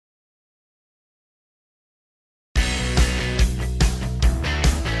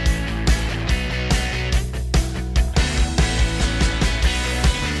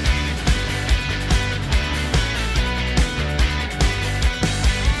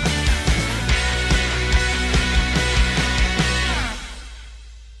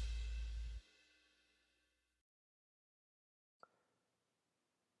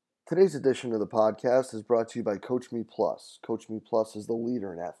Today's edition of the podcast is brought to you by CoachMe Plus. CoachMe Plus is the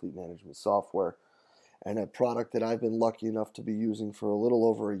leader in athlete management software and a product that I've been lucky enough to be using for a little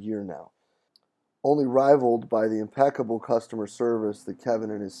over a year now. Only rivaled by the impeccable customer service that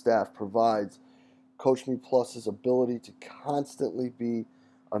Kevin and his staff provides, CoachMe Plus's ability to constantly be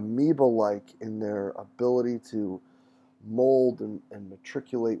amoeba-like in their ability to mold and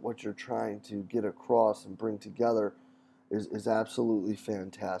matriculate what you're trying to get across and bring together is absolutely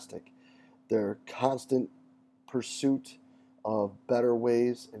fantastic. Their constant pursuit of better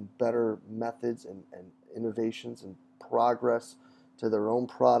ways and better methods and innovations and progress to their own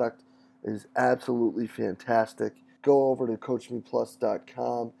product is absolutely fantastic. Go over to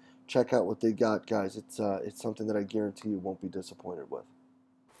CoachMePlus.com. Check out what they got, guys. It's something that I guarantee you won't be disappointed with.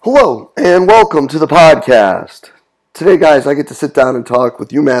 Hello, and welcome to the podcast. Today, guys, I get to sit down and talk with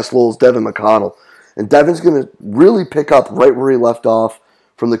UMass Lowell's Devin McConnell. And Devin's going to really pick up right where he left off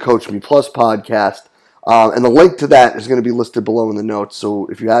from the Coach Me Plus podcast. And the link to that is going to be listed below in the notes. So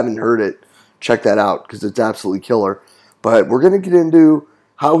if you haven't heard it, check that out because it's absolutely killer. But we're going to get into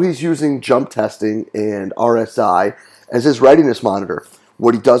how he's using jump testing and RSI as his readiness monitor.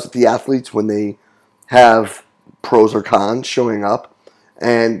 What he does with the athletes when they have pros or cons showing up.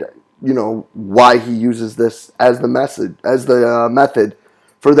 And, you know, why he uses this as the method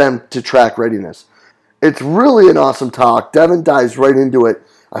for them to track readiness. It's really an awesome talk. Devin dives right into it.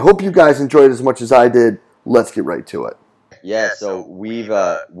 I hope you guys enjoyed it as much as I did. Let's get right to it. Yeah, so we've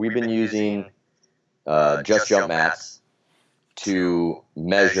been using Just Jump mats to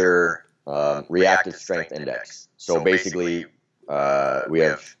measure reactive strength index. So basically, we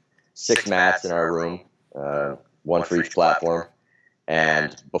have 6 mats in our room, one for each platform.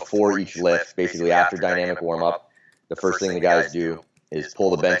 And before each lift, basically after dynamic warm-up, the first thing the guys do is pull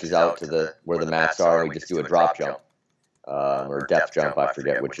the benches out to where the mats are, and we just do a drop jump or depth jump. I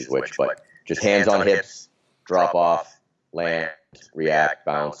forget which is which, but just hands on hips, drop off, land, react,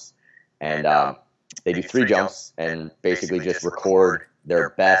 bounce, and they do 3 jumps and basically just record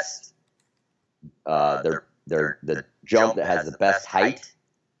their best, the jump that has the best height,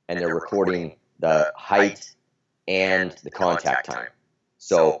 and they're recording the height and the contact time.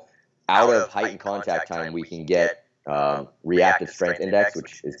 So out of height and contact time, we can get reactive strength index,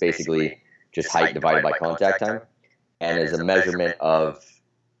 which is basically just height divided by contact time, and is a measurement of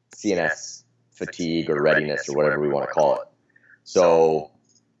CNS fatigue or readiness or whatever we want to call it. So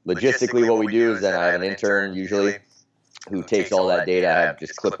logistically what we do is then I have an intern usually who takes all that data. I have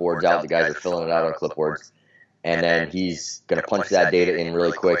just clipboards out. The guys are filling it out on clipboards. And then he's going to punch that data in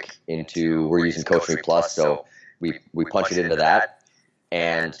really quick into, we're using CoachMe Plus, so we punch it into that.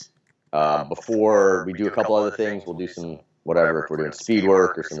 And before we do a couple other things, we'll do some whatever, if we're doing speed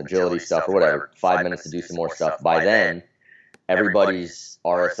work or some agility stuff or whatever, 5 minutes to do some more stuff. By then, everybody's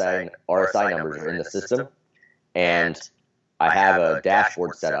RSI numbers are in the system, and I have a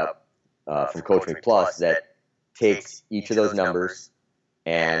dashboard set up from CoachMe Plus that takes each of those numbers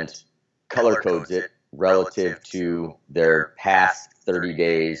and color codes it relative to their past 30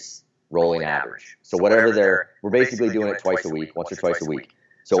 days rolling average. So whatever we're basically doing it twice a week, once or twice a week.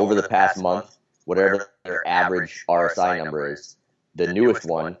 So over the past month, whatever their average RSI number is, the newest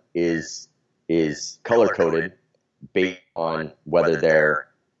one is color-coded based on whether they're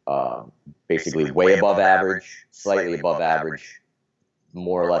basically way above average, slightly above average,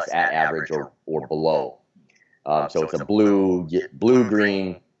 more or less at average, or below. So it's a blue,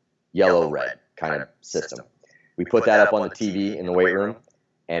 green, yellow, red kind of system. We put that up on the TV in the weight room,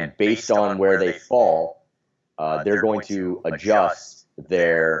 and based on where they fall, they're going to adjust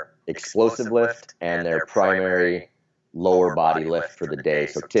their explosive lift and their primary lower body lift for the day.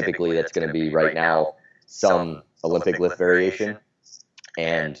 So typically that's going to be right now some Olympic lift variation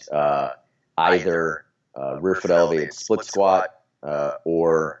and either rear foot elevated split squat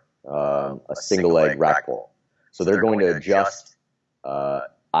or a single leg rack pull. So they're going to adjust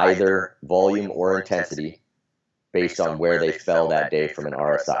either volume or intensity based on where they fell that day from an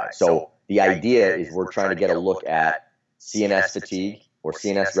RSI. So the idea is we're trying to get a look at CNS fatigue or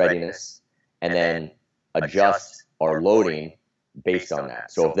CNS readiness, and then adjust our loading based on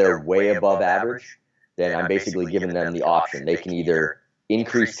that. So if they're way above average, then I'm basically giving them the option. They can either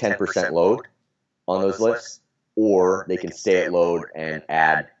increase 10% load on those lifts, or they can stay at load and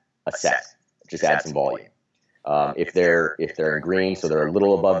add a set, just add some volume. If they're in green, so they're a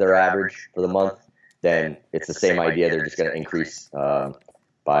little above their average for the month, then it's the same idea. They're just going to increase by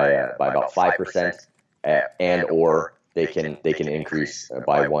about 5%, and or they can increase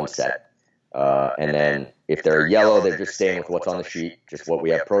by 1 set. And then if they're yellow, they're just staying with what's on the sheet, just what we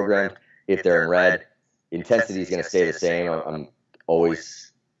have programmed. If they're in red, intensity is going to stay the same. I'm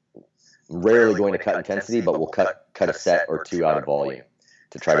always rarely going to cut intensity, but we'll cut a set or two out of volume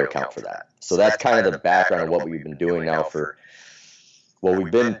to try to account for that. So that's kind of the background of what we've been doing now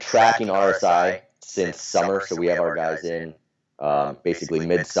we've been tracking RSI since summer. So we have our guys in basically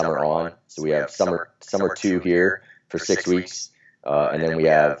midsummer on. So we have summer 2 here for 6 weeks. And then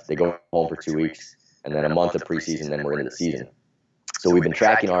they go home for 2 weeks, and then a month of preseason, then we're into the season. So we've been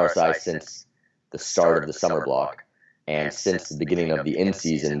tracking RSI since the start of the summer block. And since the beginning of the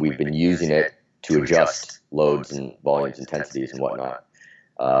in-season, we've been using it to adjust loads and volumes, intensities, and whatnot.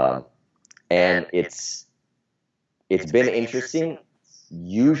 And it's been interesting.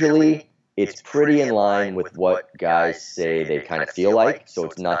 Usually, it's pretty in line with what guys say they kind of feel like. So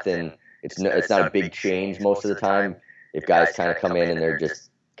it's nothing. It's not a big change most of the time. If guys kind of come in and they're just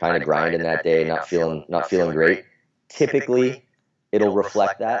kind of grinding that day, not feeling great, typically it'll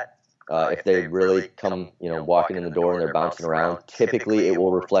reflect that. If they really come, walking in the door and they're bouncing around, typically it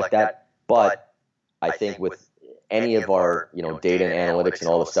will reflect that. But I think with any of our, data and analytics and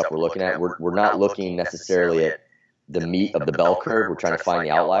all the stuff we're looking at, we're not looking necessarily at the meat of the bell curve. We're trying to find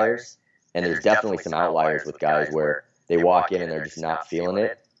the outliers. And there's definitely some outliers with guys where they walk in and they're just not feeling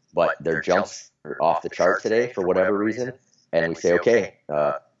it, but their jumps are off the chart today for whatever reason. And we say, okay,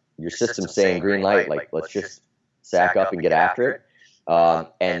 your system's saying green light, like let's just sack up and get after it.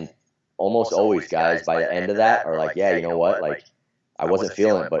 And almost always guys by the end of that are like, yeah, you know what? Like I wasn't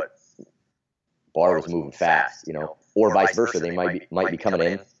feeling it, but bar was moving fast, or vice versa. They might be coming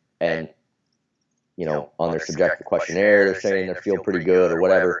in and, on their subjective questionnaire, they're saying they feel pretty good or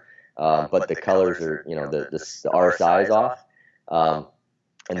whatever. But the colors are, the RSI is off.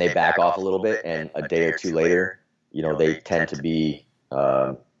 And they back off a little bit, and a day or two later, they tend to be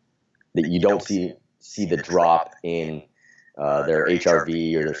that you don't see the drop in their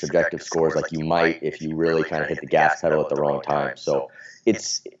HRV or their subjective scores like you might if you really kind of hit the gas pedal at the wrong time. So it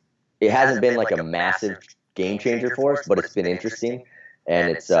hasn't been like a massive game changer for us, but it's been interesting, and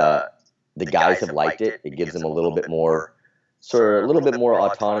it's the guys have liked it. It gives them a little bit more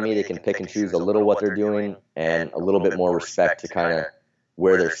autonomy. They can pick and choose a little what they're doing, and a little bit more respect to kind of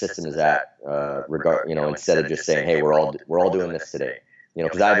where their system is at, instead of just saying, hey, we're all doing this today,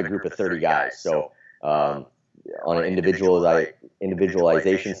 because I have a group of 30 guys. So on an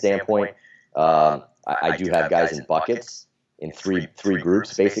individualization standpoint, I do have guys in buckets in three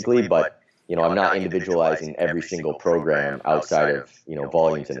groups basically, but I'm not individualizing every single program outside of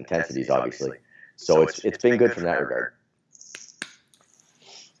volumes and intensities, obviously. So it's been good from that regard.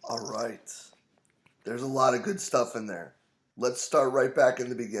 All right, there's a lot of good stuff in there. Let's start right back in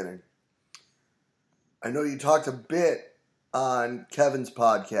the beginning. I know you talked a bit on Kevin's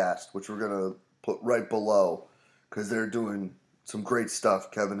podcast, which we're going to put right below because they're doing some great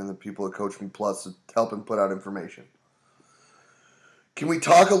stuff, Kevin and the people at Coach Me Plus, to help him put out information. Can we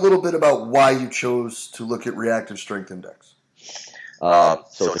talk a little bit about why you chose to look at reactive strength index? So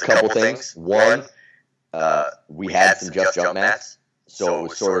it's a couple things. One, we had some just jump mats, so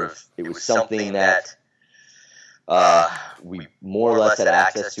it was something that we more or less had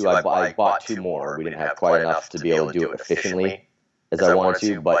access to. I bought 2 more. We didn't have quite enough to be able to do it efficiently as I wanted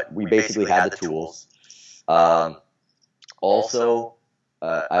to, but we basically had the tools. Also,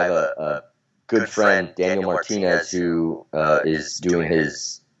 I have a good friend, Daniel Martinez, who is doing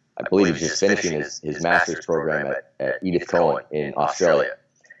I believe he's just finishing his master's program at Edith Cowan in Australia.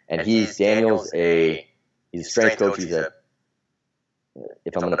 And Daniel's he's a strength coach.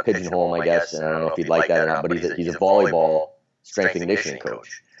 If I'm going to pigeonhole him, I guess, and I don't know if he'd like that or not, but he's a volleyball strength and conditioning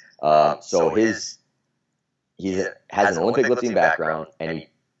coach. So he has an Olympic lifting background, and he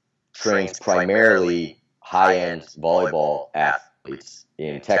trains primarily high-end volleyball athletes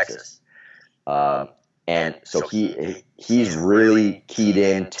in Texas. And so he's really keyed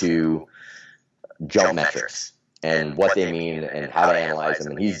into jump metrics and what they mean and how to analyze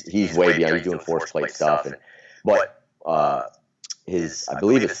them. And he's way beyond. He's doing force plate stuff. But I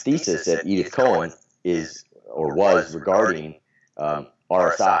believe his thesis at Edith Cowan was regarding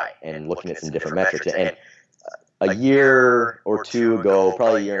RSI and looking at some different metrics. And a year or two ago,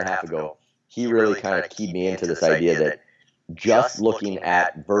 probably a year and a half ago, he really kind of keyed me into this idea that just looking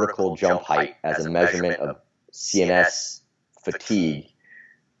at vertical jump height as a measurement of CNS fatigue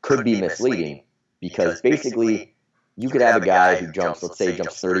could be misleading, because basically you could have a guy who let's say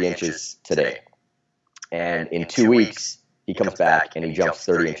jumps 30 inches today, and in 2 weeks he comes back and he jumps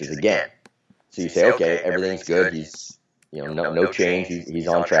 30 inches again. So you say, okay, everything's good. He's, no change. He's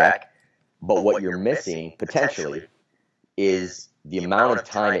on track. But what you're missing potentially is the amount of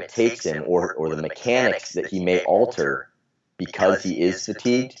time it takes him, or the mechanics that he may alter because he is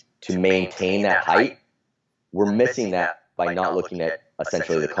fatigued to maintain that height. We're missing that by not looking at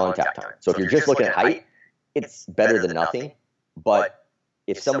essentially the contact time. So if you're just looking at height, it's better than nothing. But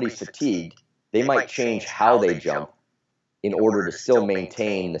if somebody's fatigued, they might change how they jump in order to still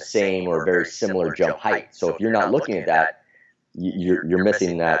maintain the same or very similar jump height. So if you're not looking at that, you're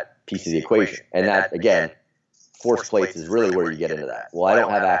missing that piece of the equation. And that, again, force plates is really where you get into that. Well, I don't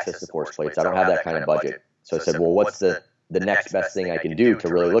have access to force plates. I don't have that kind of budget. So I said, well, what's the next best thing I can do to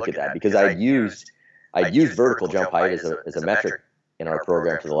really look at that? Because I'd used vertical jump height as a metric in our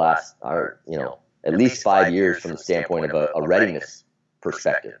program for the last, at least 5 years from the standpoint of a readiness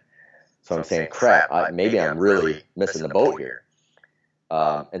perspective. So I'm saying, crap, maybe I'm really missing the boat here.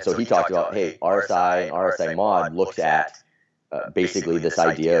 And so he talked about, hey, RSI and RSI mod looks at basically this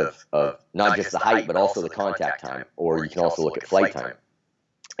idea of not just the height, but also the contact time, or you can also look at flight time.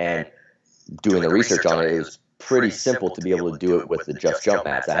 And doing the research on it, it was pretty simple to be able to do it with the Just Jump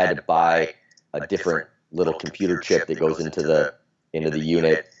mats. I had to buy a different little computer chip that goes into the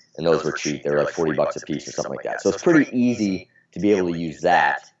unit, and those were cheap. They were like $40 a piece or something like that. So it's pretty easy to be able to use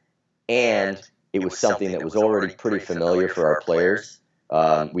that. And it was something that was already pretty familiar for our players.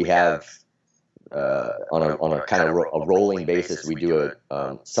 We have on a kind of a rolling basis, we do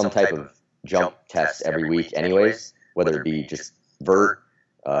some type of jump test every week anyways, whether it be just vert,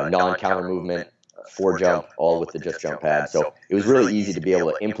 non-counter movement, four jump, all with the Just Jump pad. So it was really easy to be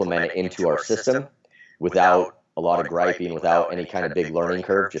able to implement it into our system without a lot of griping, without any kind of big learning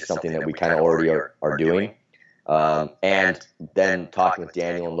curve, just something that we kind of already are doing. And then talking with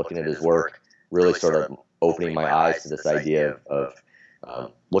Daniel and looking at his work, really sort of opening my eyes to this idea of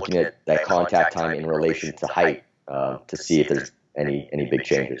looking at that contact time in relation to height to see if there's any big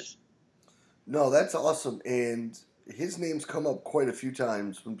changes. No, that's awesome. And his name's come up quite a few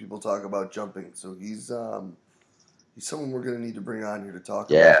times when people talk about jumping. So he's someone we're going to need to bring on here to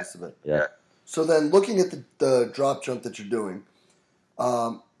talk about this a bit. Yeah. So then looking at the drop jump that you're doing,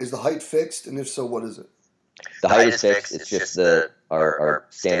 is the height fixed? And if so, what is it? The height is fixed. It's just our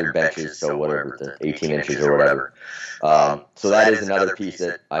standard benches, so whatever, the 18 inches or whatever. So that is another piece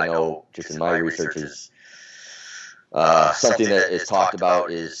that I know just in my research is something that is talked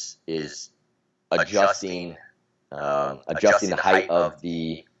about is adjusting the height of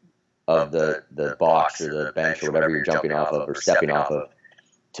the box or the bench or whatever you're jumping off of or stepping off of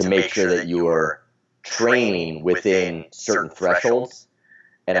to make sure that you are training within certain thresholds.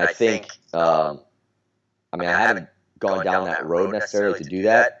 And I think, I haven't gone down that road necessarily to do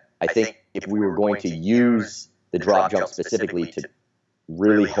that. I think if we were going to use the drop jump specifically to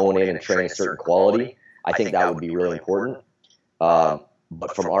really hone in and train a certain quality, I think that would be really important.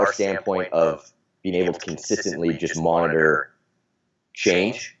 But from our standpoint of being able to consistently just monitor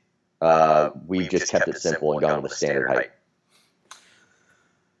change, we've just kept it simple and gone with standard height.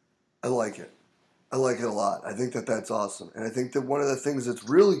 I like it. I like it a lot. I think that's awesome. And I think that one of the things that's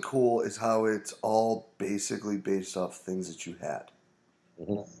really cool is how it's all basically based off things that you had.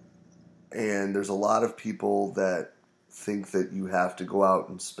 Mm-hmm. And there's a lot of people that think that you have to go out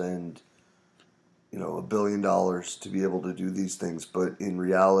and spend, $1 billion to be able to do these things. But in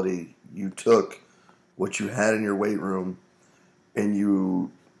reality, you took what you had in your weight room and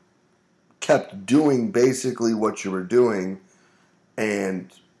you kept doing basically what you were doing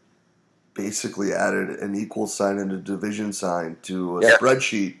and basically added an equal sign and a division sign to a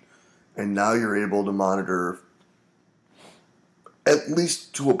spreadsheet, and now you're able to monitor, at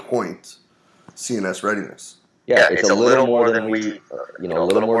least to a point, CNS readiness. Yeah, it's a little more than we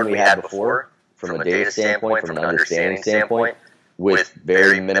had before from a data standpoint, from an understanding standpoint, with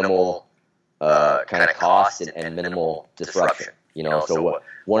very minimal kind of cost and minimal disruption. So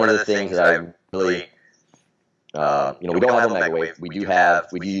one of the things that I really we don't have Omega Wave. We do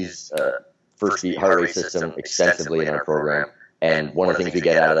use first beat heart rate system extensively in our program, and one of the things we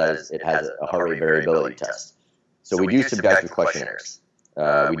get out of that is it has a heart rate variability test. So we do subjective questionnaires.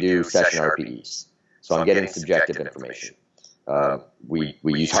 We do session RPEs. So I'm getting subjective information. We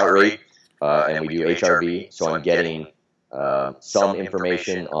use heart rate and we do HRV. So I'm getting some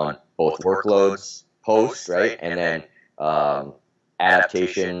information on both workloads post, right, and then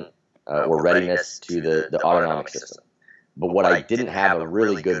adaptation or readiness to the autonomic system. But what I didn't have a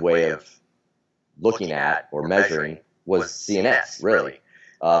really good way of looking at or measuring was CNS, really.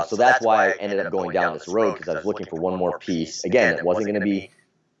 So that's why I ended up going down this road, because I was looking for one more piece. Again, it wasn't going to be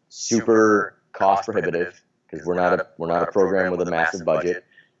super cost prohibitive, because we're not a program with a massive budget.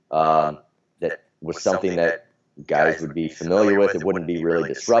 That was something that guys would be familiar with. It wouldn't be really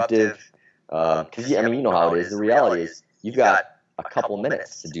disruptive. Because, you know how it is. The reality is you've got a couple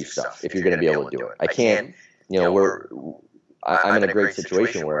minutes to do stuff if you're going to be able to do it. I can't, I'm in a great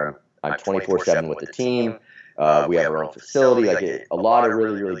situation where I'm 24/7 with the team. We have our own facility, a lot of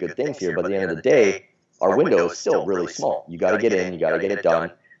really, really good things here. But at the end of the day, our window is still really small. You got to get in, you got to get it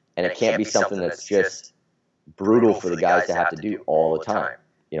done. And it can't be something that's just brutal for the guys to have to do all the time.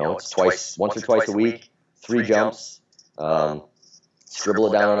 It's once or twice a week, 3 jumps, scribble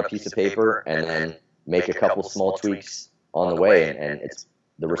it down on a piece of paper, and then make a couple small tweaks on the way. And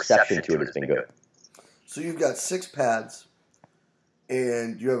the reception to it has been good. So you've got 6 pads,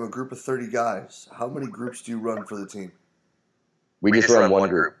 and you have a group of 30 guys. How many groups do you run for the team? We just run one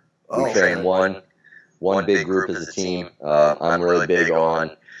group. We train one big group as a team. I'm really big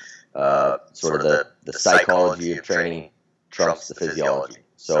on sort of the psychology of training trumps the physiology.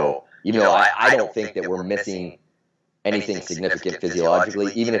 So even though I don't think that we're missing anything significant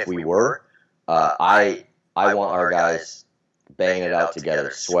physiologically, even if we were, I want our guys banging it out together,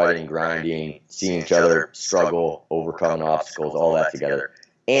 sweating, grinding, seeing each other struggle, overcoming obstacles, all that together.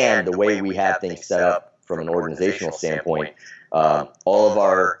 And the way we have things set up from an organizational standpoint, all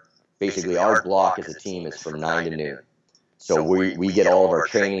of basically our block as a team is from 9 to noon. So we get all of our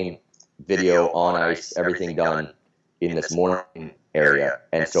training, video, on ice, everything done in this morning area.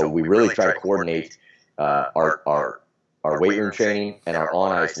 And so we really try to coordinate our weight room training and our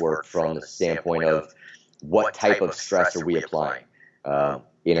on ice work from the standpoint of what type of stress are we applying.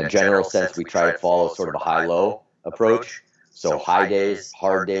 In a general sense, we try to follow sort of a high-low approach. So high days,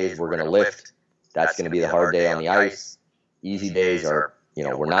 hard days, we're going to lift. That's going to be the hard day on the ice. Easy days are,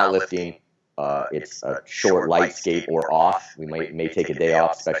 we're not lifting. It's a short light skate or off. We may take a day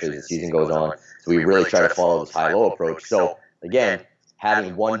off, especially as the season goes on. So we really try to follow this high-low approach. So again,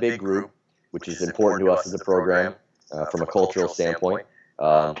 having one big group, which is important to us as a program from a cultural standpoint,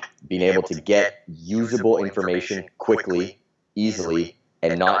 being able to get usable information quickly, easily,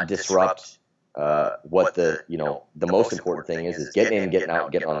 and not disrupt what the most important thing is getting in, getting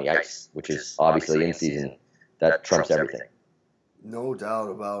out, getting on the ice, which is obviously in season. That trumps everything. No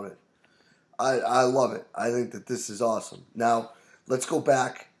doubt about it. I love it. I think that this is awesome. Now, let's go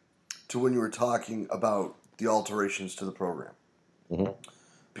back to when you were talking about the alterations to the program. Mm-hmm.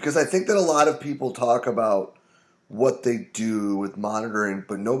 Because I think that a lot of people talk about what they do with monitoring,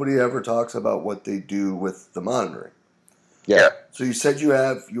 but nobody ever talks about what they do with the monitoring. Yeah. So you said you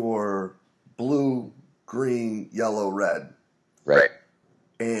have your blue, green, yellow, red. Right.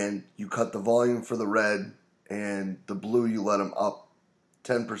 And you cut the volume for the red, and the blue you let them up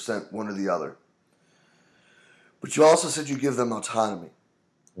 10%, one or the other. But you also said you give them autonomy.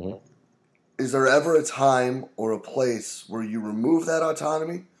 Mm-hmm. Is there ever a time or a place where you remove that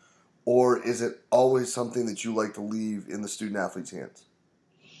autonomy? Or is it always something that you like to leave in the student-athlete's hands?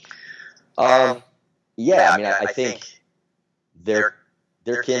 Yeah, I think there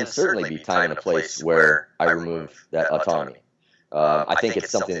can certainly be time and a place where I remove that autonomy. I think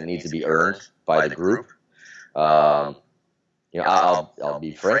it's something that needs to be earned by the group. I'll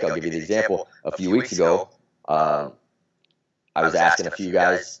be frank. I'll give you the example. A few weeks ago, I was asking a few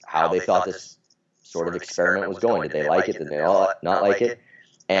guys how they thought this sort of experiment was going. Did they like it? Did they not like it?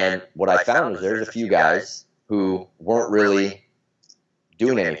 And what I found was there's a few guys who weren't really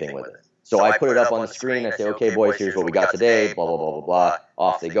doing anything with it. So I put it up on the screen. I say, okay, boys, here's what we got today, blah, blah, blah, blah, blah.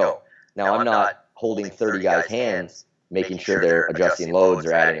 Off they go. Now, I'm not holding 30 guys' hands, making sure they're adjusting loads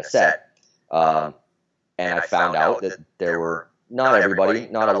or adding a set. And I found out that there were, not everybody,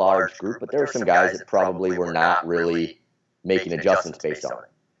 not a large group, but there were some guys that probably were not really making adjustments based on it.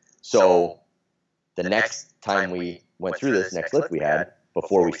 So the next time we went through this next lift we had,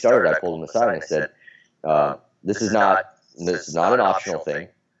 before we started, I pulled them aside and I said, this is not an optional thing.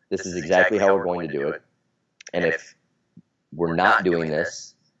 This is exactly how we're going to do it. And if we're not doing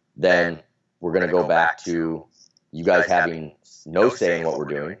this, then we're going to go back to you guys having no say in what we're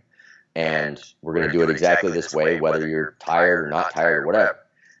doing. And we're going to do it exactly this way, whether you're tired or not tired or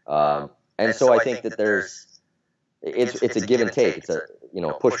whatever. And so I think that it's a give and take. It's a,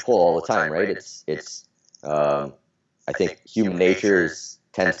 push-pull all the time, right? I think human nature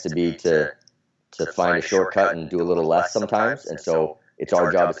tends to be to find a shortcut and do a little less sometimes. And so it's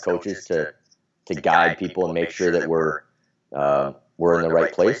our job as coaches to guide people and make sure that we're in the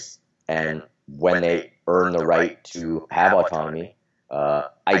right place. And when they earn the right to have autonomy,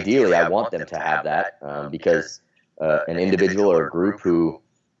 ideally I want them to have that because an individual or a group who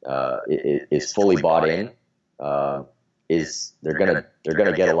is fully bought in they're gonna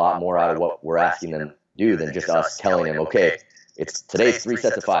get a lot more out of what we're asking them to do than just us telling them, okay, today's 3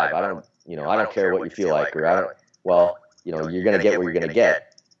 sets of 5. I don't care what you feel like, or you're gonna get what you're gonna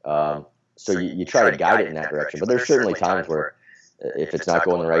get. So you try to guide it in that direction. But there's certainly times where if it's not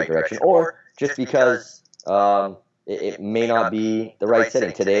going the right direction, or just because it may not be the right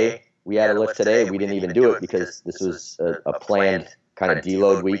setting. Today we had a lift today. We didn't even do it because this was a planned kind of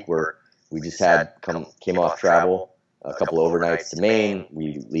deload week where we just came off travel, a couple of overnights to Maine.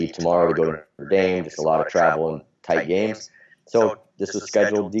 We leave tomorrow to go to Notre Dame, just a lot of travel and tight games. So this was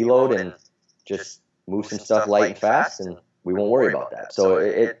scheduled deload and just move some stuff light and fast, and we won't worry about that. So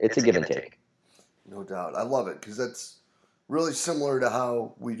it's a give and take. No doubt. I love it because that's really similar to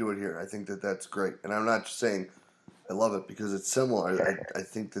how we do it here. I think that that's great. And I'm not just saying I love it because it's similar. I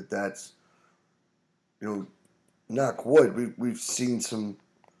think that that's, knock wood, we've seen some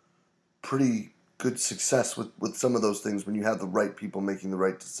pretty good success with some of those things when you have the right people making the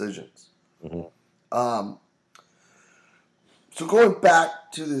right decisions. Mm-hmm. So going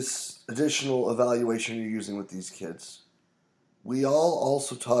back to this additional evaluation you're using with these kids, we all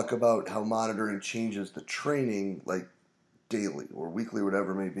also talk about how monitoring changes the training, like daily or weekly,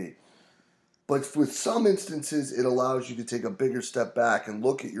 whatever it may be. But with some instances, it allows you to take a bigger step back and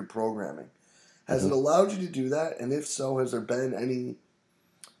look at your programming. Has it allowed you to do that? And if so, has there been any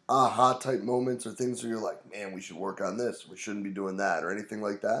aha type moments or things where you're like, man, we should work on this, we shouldn't be doing that, or anything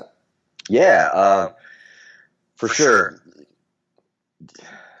like that? Yeah, for sure.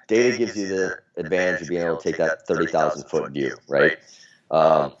 Data gives you the advantage of being able to take that 30,000 foot view, right?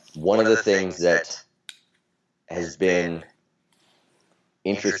 One of the things that has been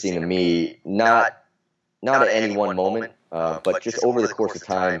interesting to me, not at any one moment, but just over the course of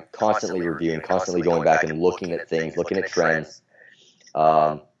time, constantly reviewing, constantly going back and looking at things, looking at trends,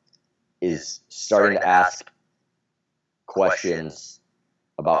 is starting to ask questions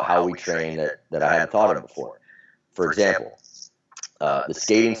about how we train that I hadn't thought of before. For example, the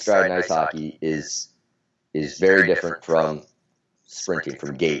skating stride in ice hockey is very different from sprinting,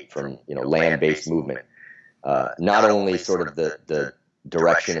 from gait, from land-based movement. Not only sort of the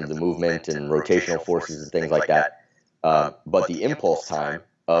direction of the movement and rotational forces and things like that, but the impulse time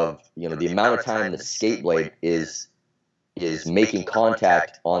of the amount of time the skate blade is making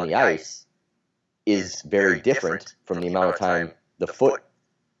contact on the ice is very different from the amount of time the foot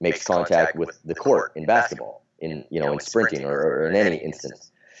makes contact with the court in basketball, in sprinting or in any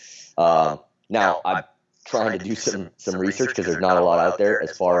instance. Now I'm trying to do some research because there's not a lot out there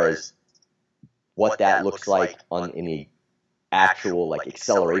as far as what that looks like in the actual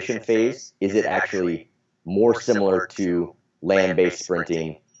acceleration phase. Is it actually more similar to land-based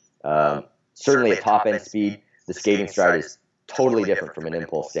sprinting? Certainly at top end speed, the skating stride is totally different from an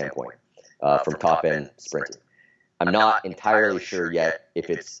impulse standpoint from top end sprinting. I'm not entirely sure yet if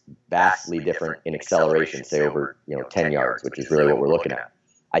it's vastly different in acceleration, say over 10 yards, which is really what we're looking at.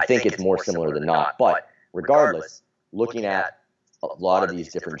 I think it's more similar than not. But regardless, looking at a lot of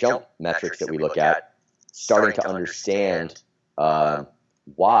these different jump metrics that we look at, starting to understand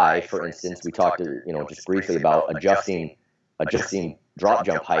why, for instance, we talked just briefly about adjusting drop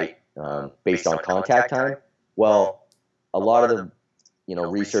jump height based on contact time. Well, a lot of the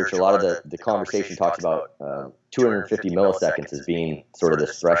research, a lot of the conversation talks about 250 milliseconds as being sort of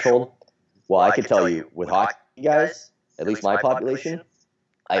this threshold. Well, I can tell you with hockey guys, at least my population,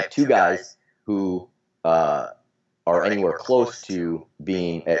 I have two guys who are anywhere close to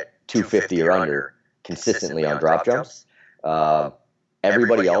being at 250 or under consistently on drop jumps.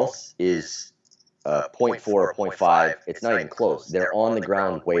 Everybody else is 0.4 or 0.5. It's not even close. They're on the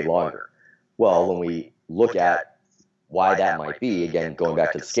ground way longer. Well, when we look at why that might be, again, going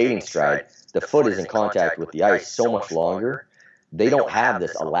back to the skating stride, the foot is in contact with the ice so much longer. They don't have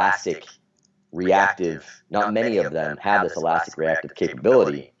this elastic reactive, not many of them have this elastic reactive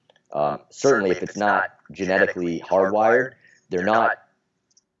capability. Certainly if it's not genetically hardwired, they're not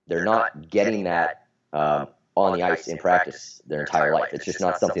getting that on the ice in practice their entire life. It's just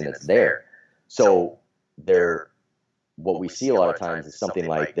not something that's there. So what we see a lot of times is something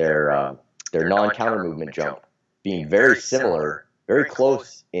like their non-counter movement jump being very similar, very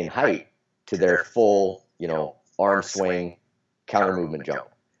close in height to their full, arm swing counter movement jump,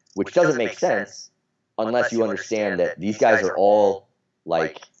 which doesn't make sense unless you understand that these guys are all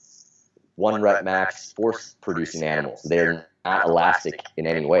like 1 rep max force producing animals. They're not elastic in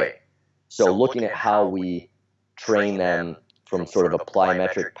any way. So looking at how we train them from sort of a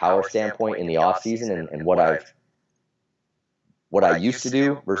plyometric power standpoint in the off season and what I used to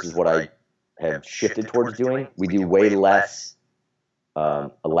do versus what I have shifted towards doing, we do way less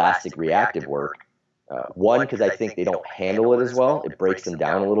elastic reactive work. One, because I think they don't handle it as well. It breaks them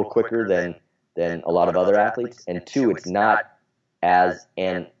down a little quicker than a lot of other athletes. And two, it's not as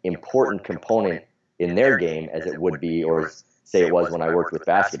an important component in their game as it would be, or say it was when I worked with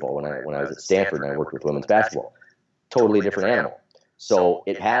basketball, when I was at Stanford and I worked with women's basketball. Totally different animal. So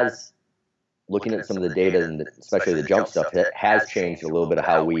it has, looking at some of the data and especially the jump stuff, it has changed a little bit of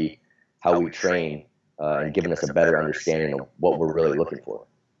how we how we train and giving us a better understanding of what we're really looking for.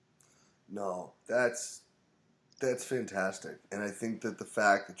 No, that's fantastic. And I think that the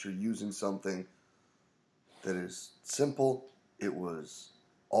fact that you're using something that is simple, it was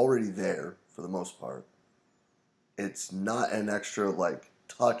already there for the most part. It's not an extra like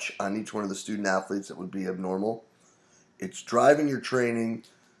touch on each one of the student athletes that would be abnormal. It's driving your training,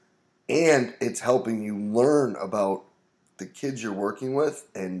 and it's helping you learn about the kids you're working with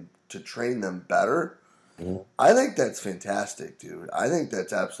and to train them better. Mm-hmm. I think that's fantastic, dude. I think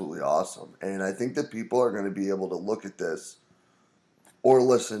that's absolutely awesome. And I think that people are going to be able to look at this or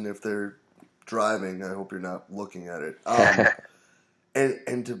listen if they're driving. I hope you're not looking at it.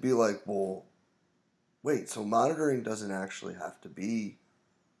 And to be like, well, wait, so monitoring doesn't actually have to be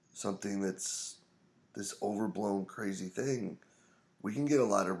something that's this overblown crazy thing. We can get a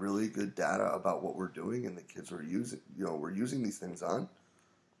lot of really good data about what we're doing and the kids we're using. We're using these things on.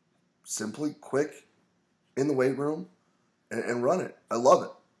 Simply, quick, in the weight room, and run it. I love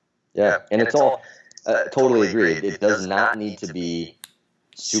it. Yeah, and it's all totally agree. It does not need to be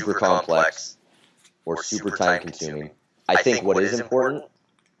super complex or super time consuming. I think what is important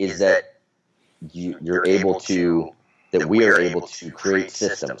is that you're able to, that we are able to create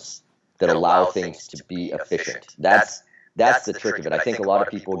systems that allow things to be efficient. That's the trick of it. I think a lot of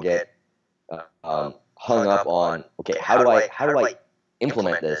people get hung up on, okay, how do I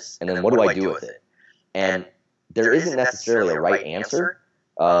implement this, and then what do I do with it? And there isn't necessarily a right answer,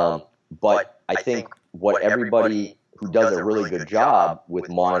 but I think what everybody who does a really good job with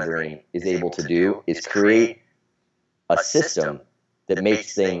monitoring is able to do is create a system that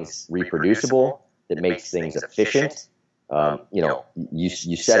makes things reproducible, that makes things efficient.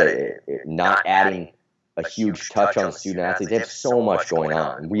 You said it, not adding a huge touch on the student athletes. They have so much going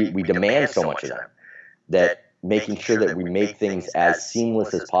on. We demand so much of them that making sure that we make things as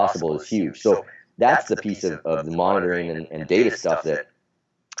seamless as possible is huge. So that's the piece of the monitoring and data stuff that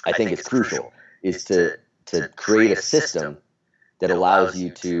I think is crucial, is to create a system that allows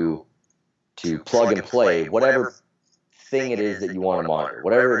you to plug and play whatever thing it is that you want to monitor,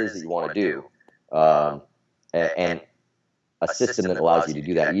 whatever it is that you want to do, and a system that allows you to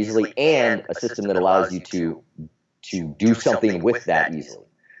do that easily, and a system that allows you to do something with that easily.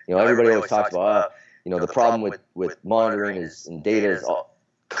 Everybody always talks about, the problem with monitoring and data is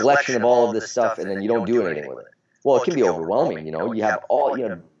collection of all of this stuff, and then you don't do anything with it. Well, it can be overwhelming. You have all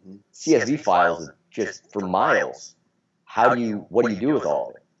CSV files just for miles. What do you do with all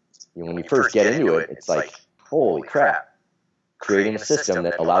of it? When you first get into it, it's like, holy crap. Creating a system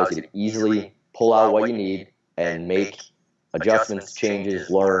that allows you to easily pull out what you need and make adjustments, changes,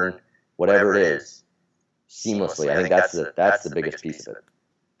 learn, whatever it is, seamlessly. I think that's the biggest piece of it.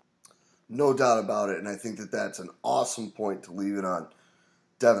 No doubt about it, and I think that that's an awesome point to leave it on.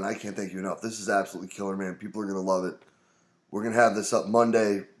 Devin, I can't thank you enough. This is absolutely killer, man. People are going to love it. We're going to have this up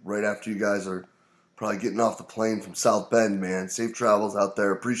Monday, right after you guys are probably getting off the plane from South Bend, man. Safe travels out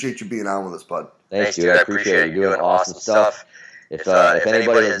there. Appreciate you being on with us, bud. Thanks, dude. I appreciate it. You're doing awesome stuff. If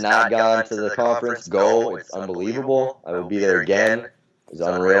anybody has not gone to the conference, go. It's unbelievable. I will be there again. It's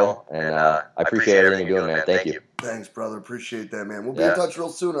unreal. And I appreciate everything you're doing, man. Thank you. Thanks, brother. Appreciate that, man. We'll be in touch real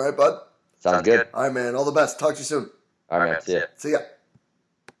soon, all right, bud? Sounds good. All right, man. All the best. Talk to you soon. All right, man. See ya. See ya.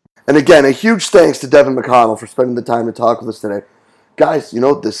 And again, a huge thanks to Devin McConnell for spending the time to talk with us today. Guys,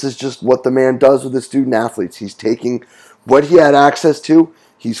 this is just what the man does with his student athletes. He's taking what he had access to.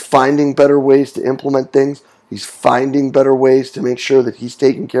 He's finding better ways to implement things. He's finding better ways to make sure that he's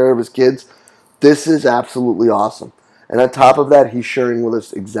taking care of his kids. This is absolutely awesome. And on top of that, he's sharing with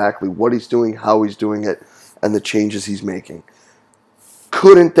us exactly what he's doing, how he's doing it, and the changes he's making.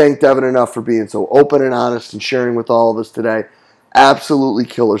 Couldn't thank Devin enough for being so open and honest and sharing with all of us today. Absolutely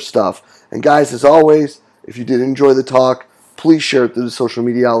killer stuff. And guys, as always, if you did enjoy the talk, please share it through the social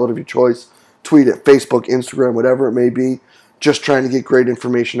media outlet of your choice. Tweet it, Facebook, Instagram, whatever it may be. Just trying to get great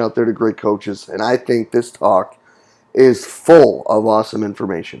information out there to great coaches. And I think this talk is full of awesome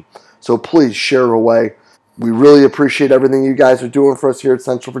information. So please share away. We really appreciate everything you guys are doing for us here at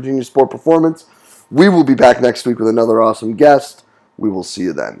Central Virginia Sport Performance. We will be back next week with another awesome guest. We will see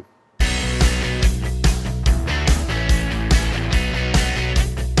you then.